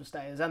sisters were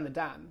stayers and the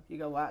dam, you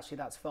go, well, actually,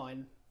 that's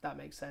fine. That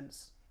makes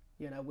sense.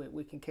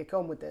 We can kick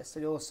on with this.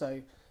 It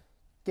also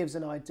gives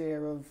an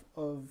idea of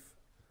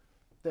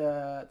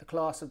the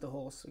class of the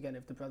horse, again,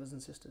 if the brothers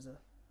and sisters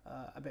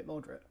are a bit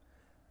moderate.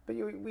 But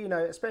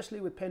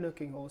especially with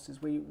pinhooking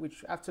horses, we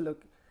have to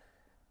look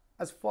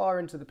as far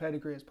into the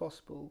pedigree as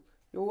possible.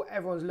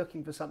 Everyone's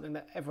looking for something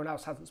that everyone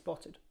else hasn't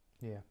spotted.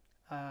 Yeah.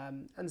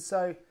 And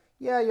so,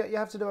 yeah, you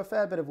have to do a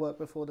fair bit of work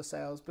before the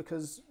sales,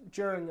 because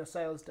during a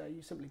sales day,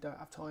 you simply don't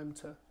have time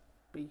to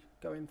be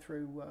going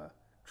through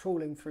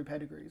trawling through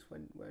pedigrees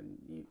when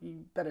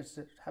you better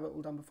to have it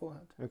all done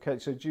beforehand. Okay,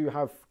 so do you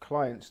have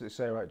clients that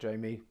say, right,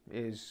 Jamie,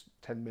 is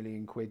 10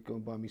 million quid, go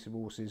and buy me some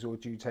horses, or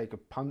do you take a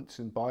punt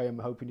and buy them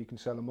hoping you can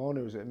sell them on,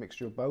 or is it a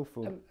mixture of both?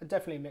 Or?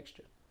 Definitely a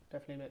mixture.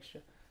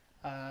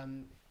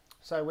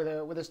 So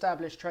with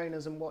established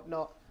trainers and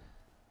whatnot,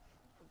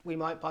 we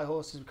might buy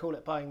horses, we call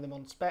it buying them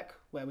on spec,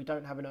 where we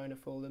don't have an owner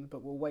for them,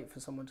 but we'll wait for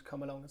someone to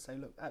come along and say,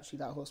 look, actually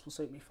that horse will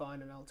suit me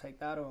fine and I'll take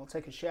that, or I'll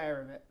take a share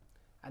of it.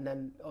 And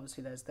then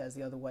obviously there's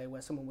the other way,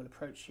 where someone will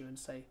approach you and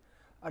say,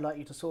 I'd like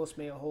you to source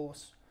me a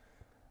horse,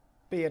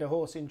 be it a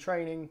horse in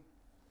training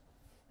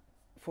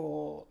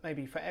for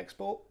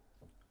export,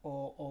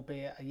 or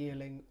be it a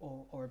yearling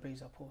or a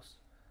breeze up horse.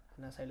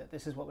 And they'll say, look,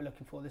 this is what we're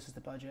looking for, this is the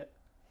budget,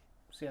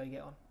 see how you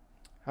get on.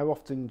 How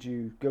often do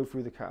you go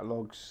through the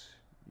catalogues,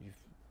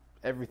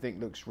 everything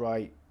looks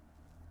right,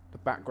 the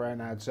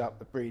background adds up,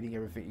 the breeding,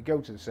 everything, you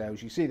go to the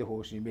sales, you see the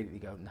horse and you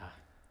immediately go, nah.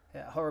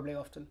 Yeah, horribly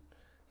often.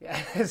 Yeah,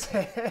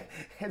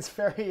 it's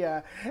very,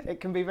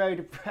 it can be very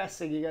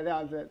depressing. You go,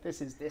 no,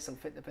 this will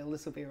fit the bill,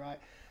 this will be right.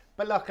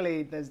 But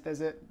luckily, there's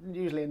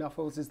usually enough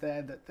horses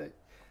there that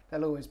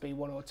there'll always be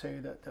 1 or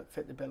 2 that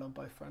fit the bill on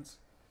both fronts.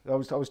 I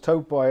was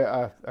told by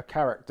a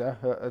character,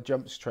 a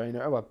jumps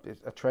trainer,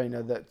 a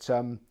trainer,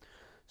 that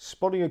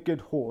spotting a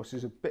good horse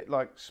is a bit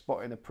like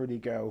spotting a pretty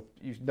girl.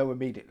 You know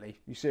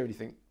immediately. You see her and you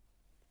think,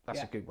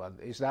 that's a good one.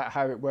 Is that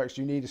how it works?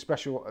 Do you need a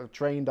special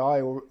trained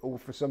eye, or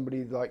for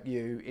somebody like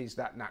you, is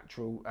that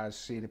natural as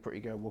seeing a pretty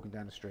girl walking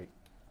down the street?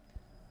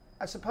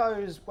 I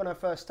suppose when I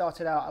first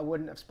started out, I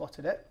wouldn't have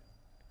spotted it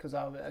because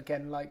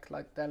again, like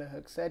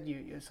Delahook said,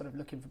 you're sort of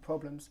looking for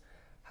problems.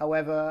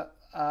 However,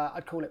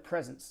 I'd call it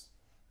presence.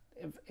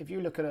 If you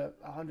look at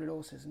 100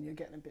 horses and you're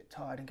getting a bit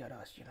tired and go,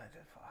 oh, you know,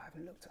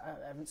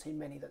 I haven't seen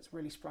many that's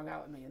really sprung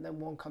out at me, and then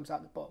one comes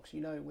out the box,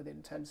 you know,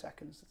 within 10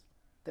 seconds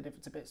that if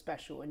it's a bit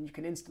special, and you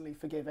can instantly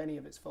forgive any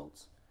of its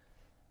faults.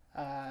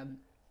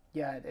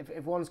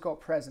 If one's got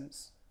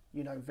presence,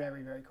 you know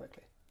very, very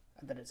quickly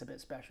that it's a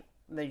bit special.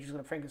 And then you're just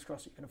going to fingers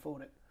crossed you can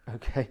afford it.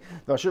 Okay,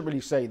 now, I shouldn't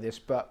really say this,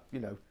 but, you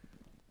know,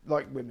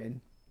 like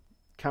women,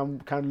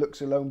 can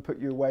looks alone put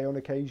you away on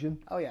occasion?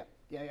 Oh, yeah,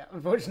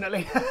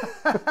 unfortunately.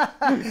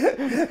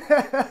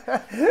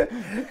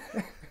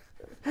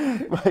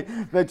 Right,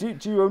 now, do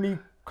you only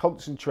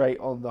concentrate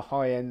on the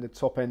high end, the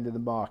top end of the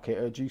market,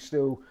 or do you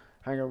still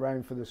hang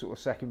around for the sort of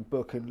second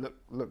book and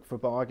look for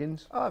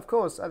bargains? Oh, of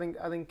course. I think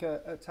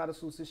at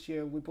Tattersalls this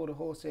year we bought a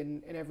horse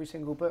in every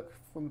single book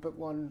from book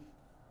 1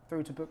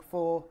 through to book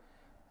 4.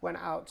 Went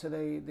out to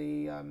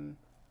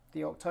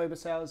the October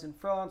sales in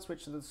France,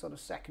 which are the sort of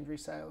secondary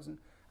sales,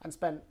 and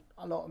spent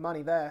a lot of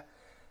money there.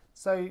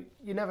 So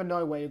you never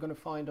know where you're going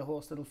to find a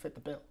horse that'll fit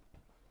the bill.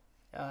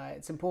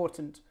 It's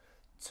important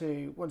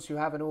to, once you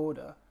have an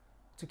order,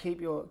 to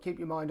keep your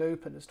mind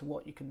open as to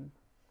what you can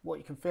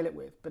fill it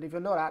with. But if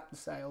you're not at the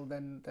sale,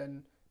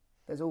 then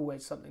there's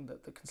always something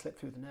that can slip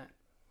through the net.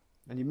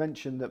 And you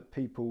mentioned that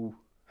people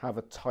have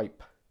a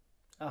type.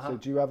 Uh-huh. So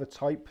do you have a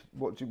type?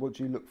 What do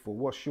you look for?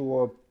 What's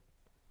your,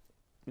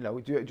 you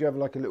know, do you have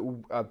like a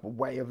little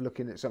way of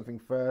looking at something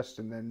first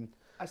and then?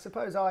 I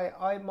suppose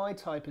my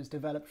type is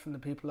developed from the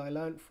people I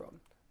learnt from.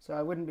 So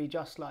I wouldn't be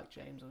just like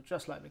James or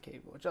just like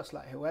McKeever or just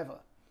like whoever.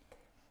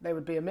 There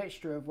would be a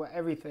mixture of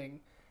everything.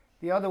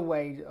 The other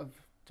way of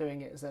doing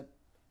it is that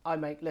I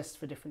make lists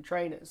for different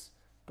trainers,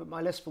 but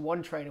my list for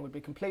one trainer would be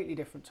completely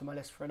different to my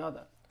list for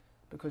another,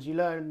 because you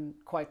learn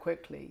quite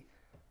quickly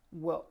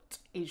what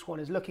each one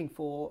is looking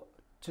for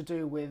to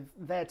do with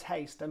their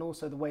taste and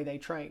also the way they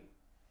train.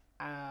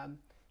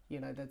 You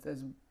know,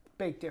 there's a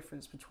big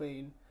difference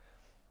between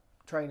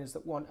trainers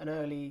that want an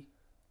early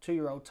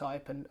 2-year-old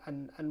type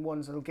and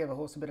ones that'll give a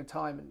horse a bit of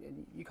time,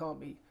 and you can't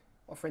be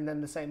offering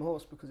them the same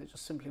horse because it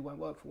just simply won't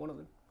work for one of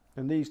them.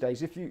 And these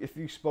days, if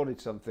you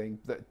spotted something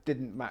that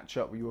didn't match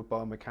up with your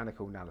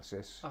biomechanical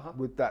analysis, Uh-huh.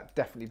 would that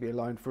definitely be a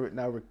line for it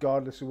now,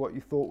 regardless of what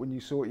you thought when you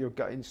saw it, your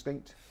gut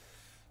instinct?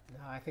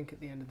 No, I think at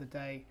the end of the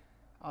day,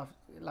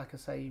 like I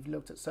say, you've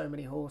looked at so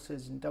many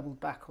horses and doubled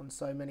back on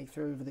so many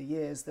through over the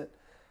years that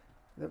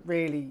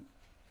really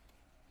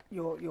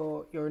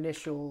your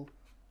initial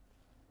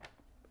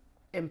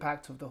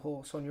impact of the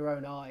horse on your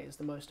own eye is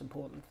the most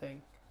important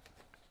thing.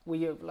 We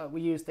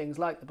use things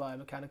like the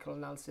biomechanical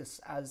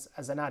analysis as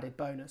an added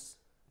bonus,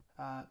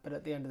 but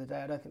at the end of the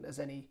day, I don't think there's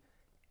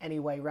any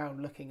way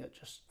round looking at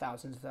just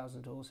thousands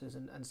of horses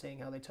and seeing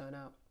how they turn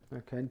out.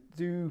 Okay, and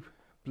do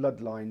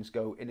bloodlines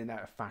go in and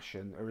out of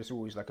fashion, or is it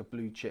always like a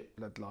blue chip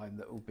bloodline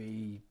that will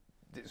be,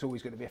 it's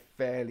always going to be a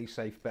fairly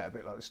safe bet, a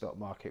bit like the stock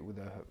market with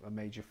a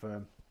major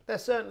firm? There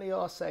certainly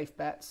are safe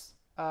bets.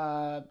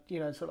 You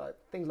know, sort of like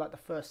things like the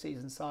first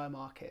season sire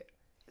market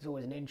is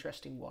always an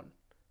interesting one,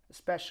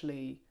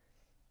 especially,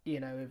 you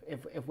know,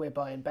 if we're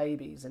buying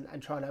babies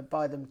and trying to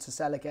buy them to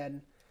sell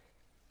again.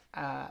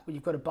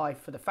 You've got to buy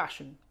for the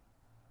fashion,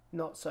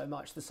 not so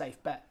much the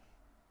safe bet,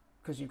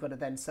 because you've got to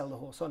then sell the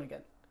horse on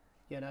again,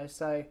 you know.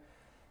 So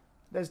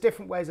there's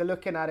different ways of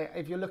looking at it.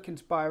 If you're looking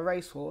to buy a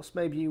racehorse,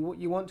 maybe you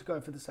want to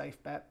go for the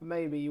safe bet, but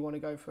maybe you want to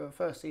go for a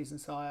first season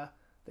sire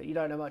that you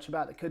don't know much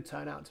about that could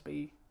turn out to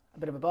be a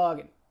bit of a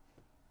bargain.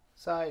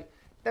 So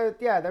there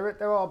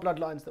are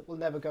bloodlines that will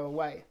never go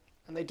away,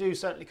 and they do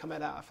certainly come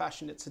out of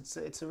fashion.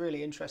 It's a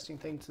really interesting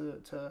thing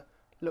to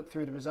look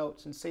through the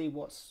results and see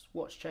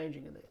what's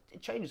changing, and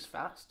it changes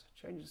fast.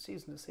 It changes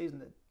season to season.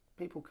 That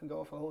people can go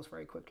off a horse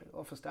very quickly,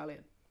 off a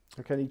stallion.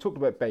 Okay, and you talked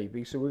about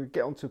babies, so we'll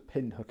get on to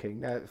pin hooking.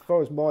 Now, as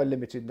far as my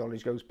limited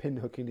knowledge goes, pin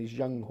hooking is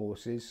young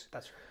horses.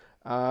 That's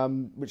right.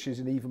 Which is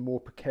an even more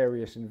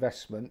precarious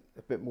investment,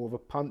 a bit more of a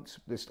punt.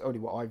 That's only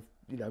what I've,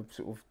 you know,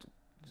 sort of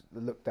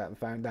looked at and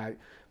found out.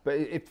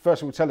 But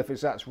first of all, tell if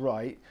that's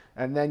right,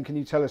 and then can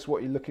you tell us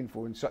what you're looking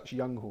for in such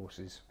young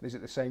horses? Is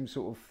it the same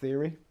sort of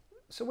theory?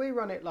 So we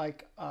run it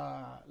like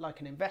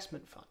an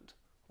investment fund,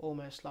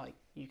 almost like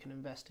you can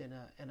invest in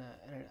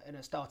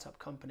a startup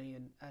company,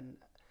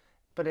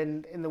 but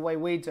in the way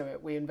we do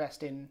it, we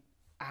invest in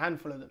a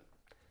handful of them.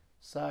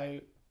 So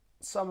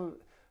some,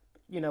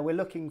 you know, we're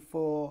looking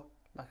for,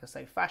 like I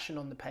say, fashion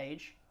on the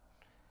page.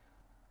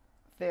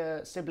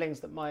 They're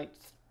siblings that might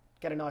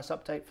get a nice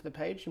update for the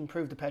page,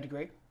 improve the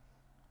pedigree.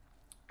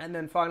 And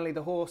then finally,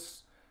 the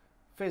horse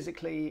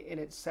physically in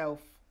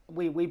itself,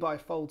 we buy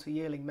foal to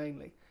yearling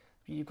mainly.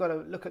 You've got to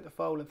look at the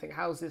foal and think,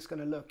 how's this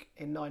going to look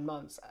in 9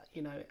 months?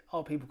 You know,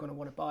 are people going to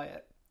want to buy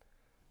it?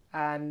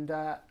 And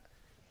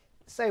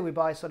say we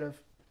buy sort of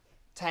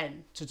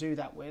 10 to do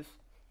that with.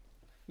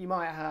 You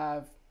might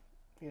have,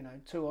 you know,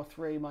 2 or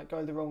 3 might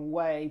go the wrong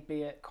way,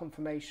 be it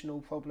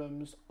conformational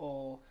problems,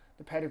 or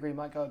the pedigree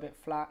might go a bit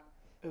flat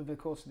over the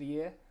course of the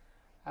year.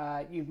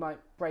 You might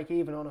break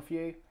even on a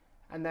few,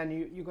 and then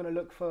you're going to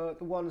look for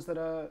the ones that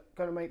are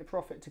going to make the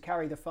profit to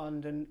carry the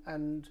fund,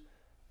 and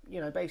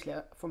basically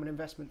from an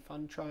investment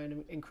fund, try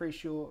and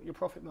increase your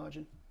profit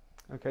margin.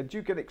 Okay. Do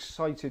you get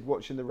excited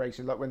watching the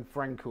races, like when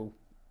Frankel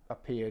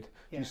appeared?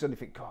 Do you suddenly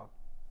think,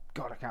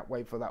 God, I can't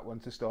wait for that one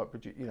to start?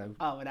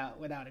 Oh,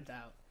 without a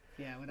doubt.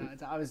 Yeah, without a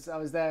doubt. I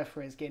was there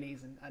for his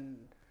guineas, and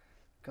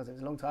because it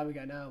was a long time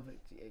ago now, but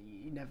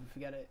you never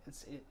forget it.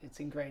 It's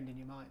ingrained in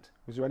your mind.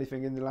 Was there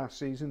anything in the last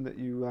season that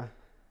you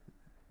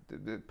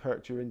that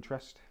perked your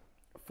interest?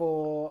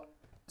 For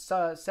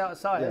sires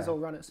or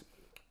runners?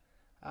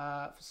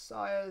 For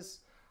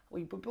sires,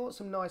 we bought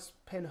some nice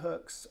pin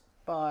hooks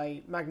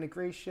by Magna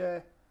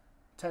Graecia,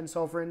 10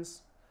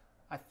 Sovereigns.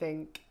 I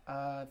think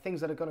things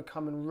that are going to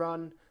come and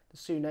run, the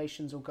Sioux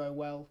Nations will go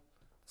well,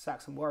 the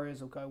Saxon Warriors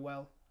will go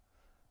well.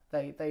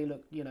 They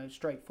look,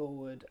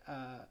 straightforward.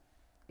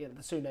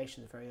 The Sioux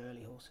Nations are very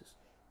early horses,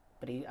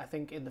 but I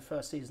think in the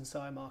first season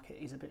sire market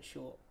he's a bit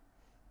short.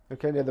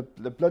 Okay, now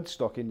the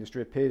bloodstock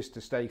industry appears to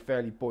stay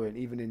fairly buoyant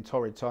even in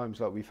torrid times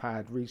like we've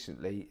had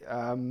recently.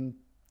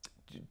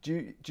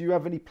 Do you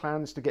have any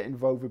plans to get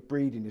involved with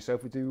breeding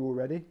yourself, or do you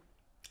already?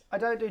 I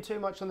don't do too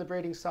much on the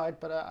breeding side,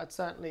 but I'd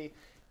certainly,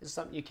 it's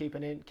something you keep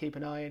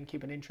an eye and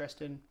keep an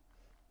interest in.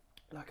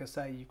 Like I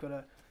say, you've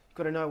got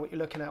to know what you're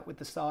looking at with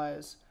the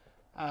sires.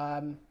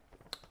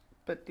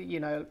 But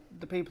the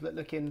people that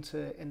look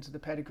into the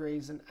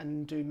pedigrees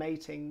and do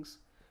matings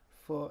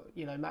for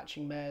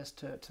matching mares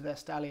to their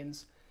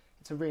stallions,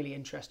 it's a really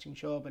interesting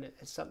job, and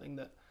it's something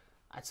that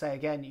I'd say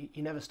again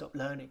you never stop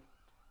learning.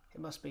 It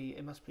must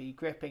be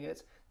gripping.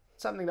 It's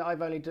something that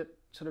I've only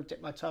sort of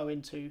dipped my toe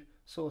into,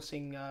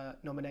 sourcing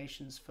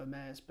nominations for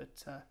mares,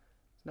 but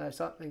no,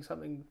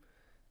 something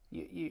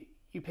you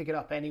pick it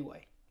up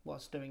anyway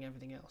whilst doing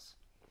everything else.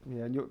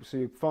 Yeah, and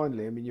so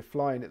finally, you're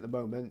flying at the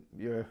moment.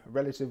 You're a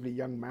relatively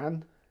young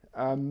man.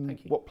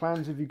 Thank you. What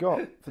plans have you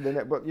got for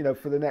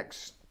the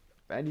next?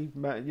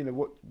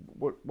 What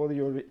are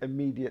your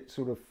immediate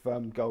sort of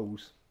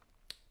goals?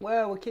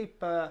 Well, we'll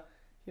keep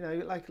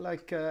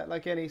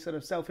like any sort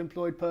of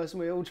self-employed person,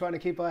 we're all trying to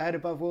keep our head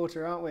above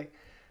water, aren't we?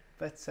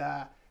 But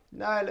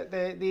no, look,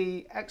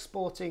 the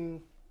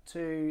exporting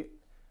to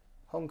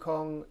Hong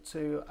Kong,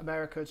 to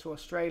America, to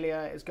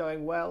Australia is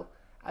going well.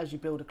 As you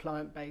build a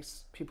client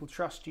base, people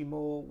trust you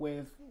more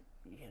with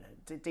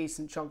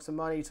decent chunks of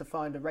money to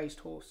find a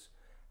racehorse,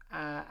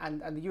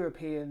 and the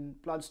European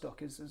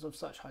bloodstock is of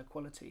such high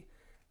quality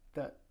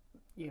that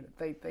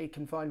they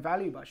can find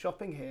value by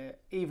shopping here,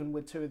 even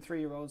with 2 and 3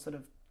 year olds that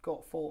have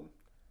got form.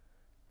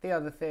 The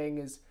other thing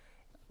is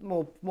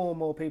more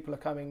people are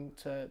coming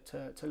to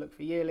look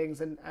for yearlings,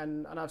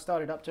 and I've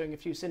started up doing a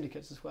few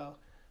syndicates as well,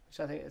 which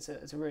I think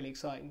it's a really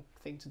exciting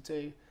thing to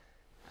do.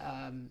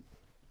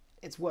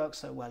 It's worked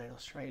so well in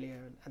Australia,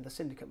 and the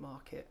syndicate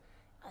market,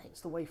 I think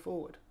it's the way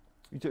forward.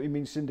 You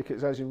mean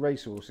syndicates as in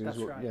racehorses? That's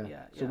right,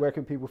 yeah. So where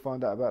can people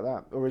find out about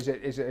that? Or is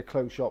it a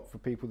closed shop for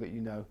people that you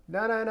know?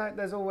 No.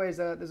 There's always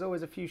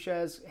a few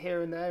shares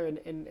here and there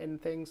in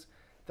things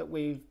that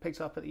we've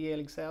picked up at the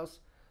yearling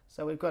sales.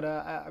 So we've got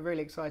a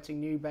really exciting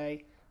new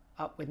bay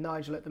up with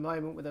Nigel at the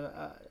moment, with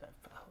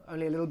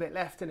only a little bit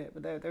left in it,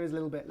 but there is a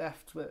little bit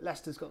left. But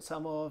Leicester's got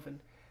some of, and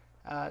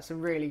some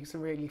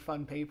really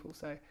fun people.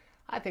 So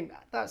I think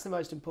that's the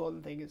most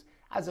important thing, is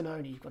as an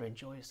owner you've got to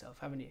enjoy yourself,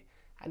 haven't you?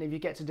 And if you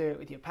get to do it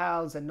with your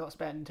pals and not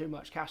spend too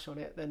much cash on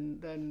it,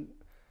 then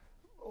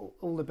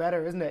all the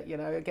better, isn't it?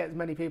 It gets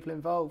many people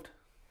involved.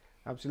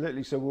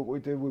 Absolutely. So what we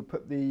do, we'll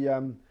put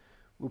the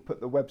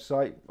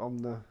website on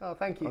the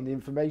thank you. On the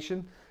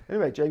information.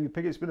 Anyway, Jamie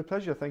Piggott, it's been a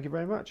pleasure. Thank you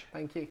very much.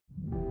 Thank you.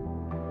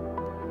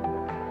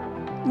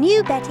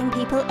 New Betting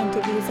People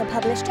interviews are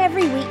published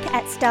every week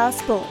at Star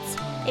Sports.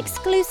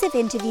 Exclusive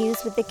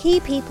interviews with the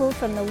key people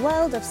from the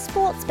world of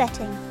sports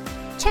betting.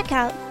 Check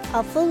out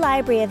our full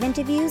library of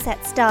interviews at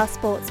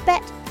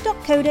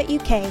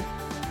starsportsbet.co.uk.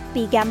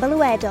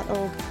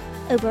 BeGambleAware.org.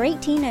 Over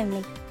 18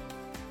 only.